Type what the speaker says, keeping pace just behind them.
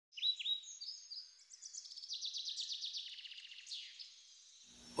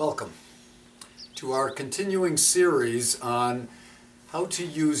Welcome to our continuing series on how to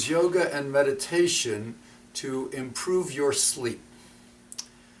use yoga and meditation to improve your sleep.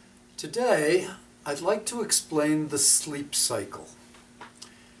 Today, I'd like to explain the sleep cycle.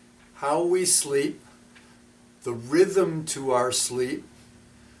 How we sleep, the rhythm to our sleep,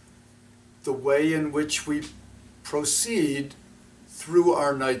 the way in which we proceed through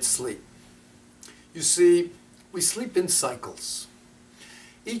our night's sleep. You see, we sleep in cycles.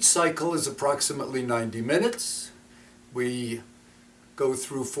 Each cycle is approximately 90 minutes. We go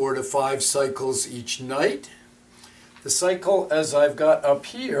through 4 to 5 cycles each night. The cycle, as I've got up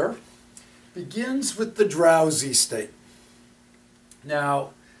here, begins with the drowsy state. Now,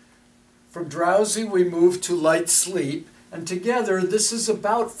 from drowsy we move to light sleep, and together this is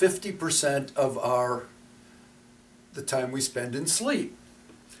about 50% of the time we spend in sleep,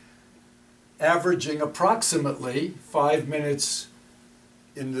 averaging approximately 5 minutes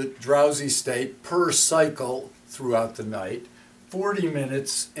in the drowsy state per cycle throughout the night, 40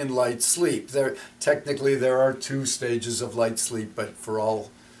 minutes in light sleep. Technically there are 2 stages of light sleep, but for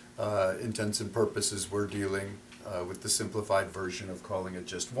all intents and purposes we're dealing with the simplified version of calling it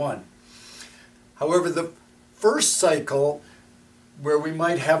just 1. However, the first cycle, where we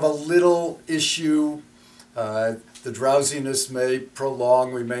might have a little issue, the drowsiness may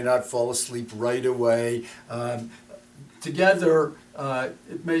prolong, we may not fall asleep right away. Together,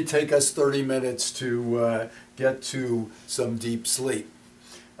 it may take us 30 minutes to get to some deep sleep.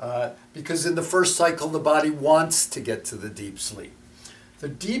 Because in the first cycle, the body wants to get to the deep sleep. The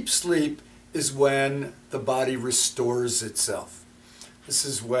deep sleep is when the body restores itself. This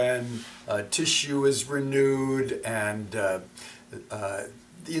is when tissue is renewed and the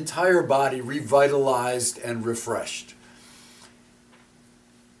entire body revitalized and refreshed.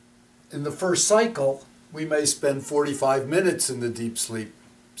 In the first cycle, we may spend 45 minutes in the deep sleep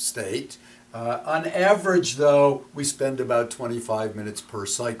state. On average, though, we spend about 25 minutes per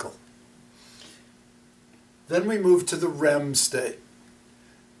cycle. Then we move to the REM state,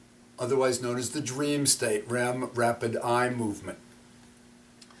 otherwise known as the dream state, REM, rapid eye movement.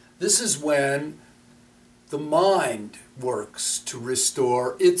 This is when the mind works to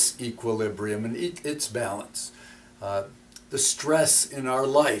restore its equilibrium and its balance. The stress in our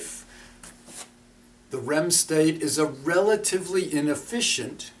life. The REM state is a relatively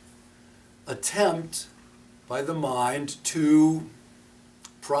inefficient attempt by the mind to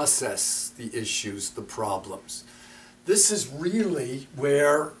process the issues, the problems. This is really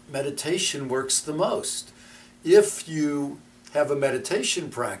where meditation works the most. If you have a meditation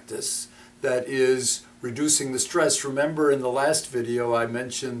practice that is reducing the stress, remember in the last video I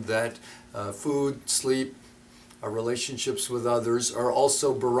mentioned that food, sleep, our relationships with others are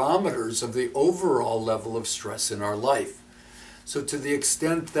also barometers of the overall level of stress in our life. So to the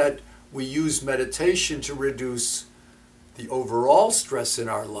extent that we use meditation to reduce the overall stress in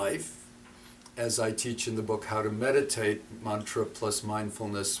our life, as I teach in the book How to Meditate, Mantra plus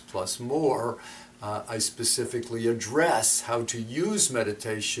Mindfulness plus More, I specifically address how to use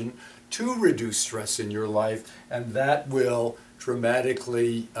meditation to reduce stress in your life, and that will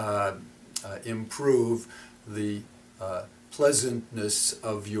dramatically improve the pleasantness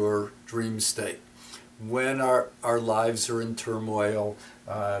of your dream state. When our lives are in turmoil,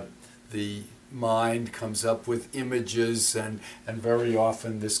 the mind comes up with images, and very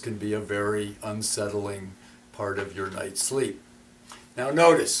often this can be a very unsettling part of your night's sleep. Now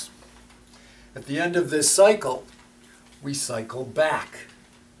notice, at the end of this cycle, we cycle back.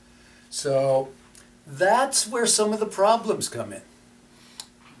 So that's where some of the problems come in.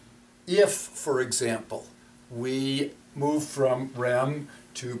 If, for example, we move from REM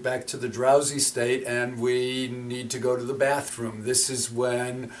back to the drowsy state and we need to go to the bathroom, this is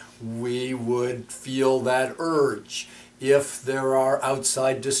when we would feel that urge. If there are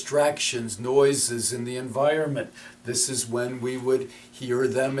outside distractions, noises in the environment, this is when we would hear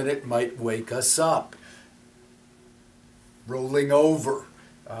them and it might wake us up. Rolling over.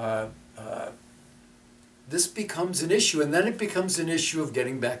 This becomes an issue, and then it becomes an issue of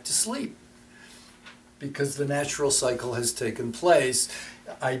getting back to sleep, because the natural cycle has taken place.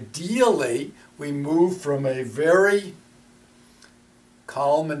 Ideally, we move from a very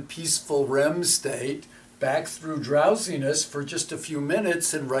calm and peaceful REM state back through drowsiness for just a few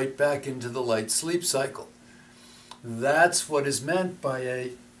minutes and right back into the light sleep cycle. That's what is meant by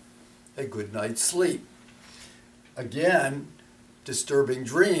a good night's sleep. Again, disturbing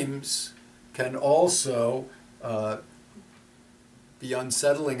dreams can also be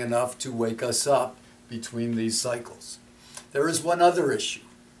unsettling enough to wake us up between these cycles. There is one other issue,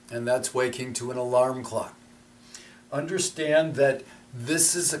 and that's waking to an alarm clock. Understand that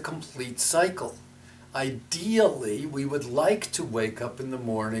This is a complete cycle. Ideally, we would like to wake up in the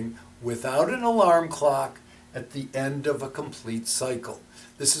morning without an alarm clock at the end of a complete cycle.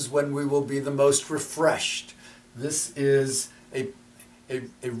 This is when we will be the most refreshed. This is a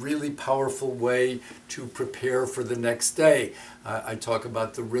really powerful way to prepare for the next day. I talk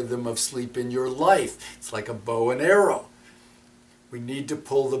about the rhythm of sleep in your life. It's like a bow and arrow. We need to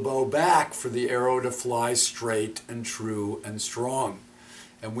pull the bow back for the arrow to fly straight and true and strong.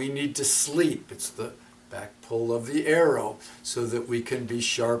 And we need to sleep. It's the back pull of the arrow so that we can be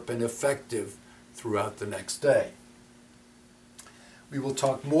sharp and effective throughout the next day. We will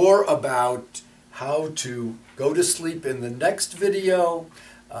talk more about how to go to sleep in the next video.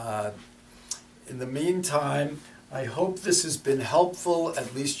 In the meantime, I hope this has been helpful.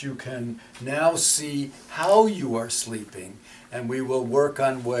 At least you can now see how you are sleeping, and we will work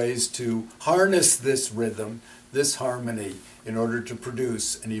on ways to harness this rhythm, this harmony, in order to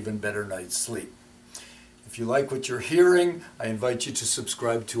produce an even better night's sleep. If you like what you're hearing, I invite you to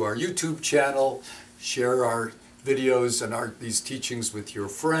subscribe to our YouTube channel, share our videos and these teachings with your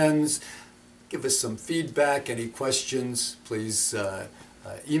friends. Give us some feedback, any questions, please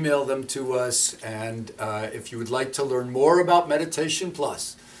email them to us. And if you would like to learn more about Meditation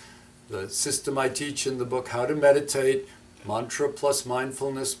Plus, the system I teach in the book, How to Meditate, Mantra plus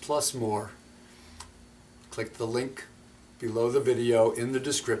Mindfulness plus more, click the link below the video in the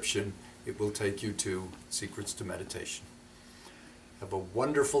description. It will take you to Secrets to Meditation. Have a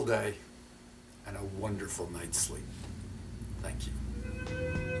wonderful day and a wonderful night's sleep. Thank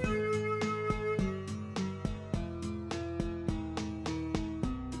you.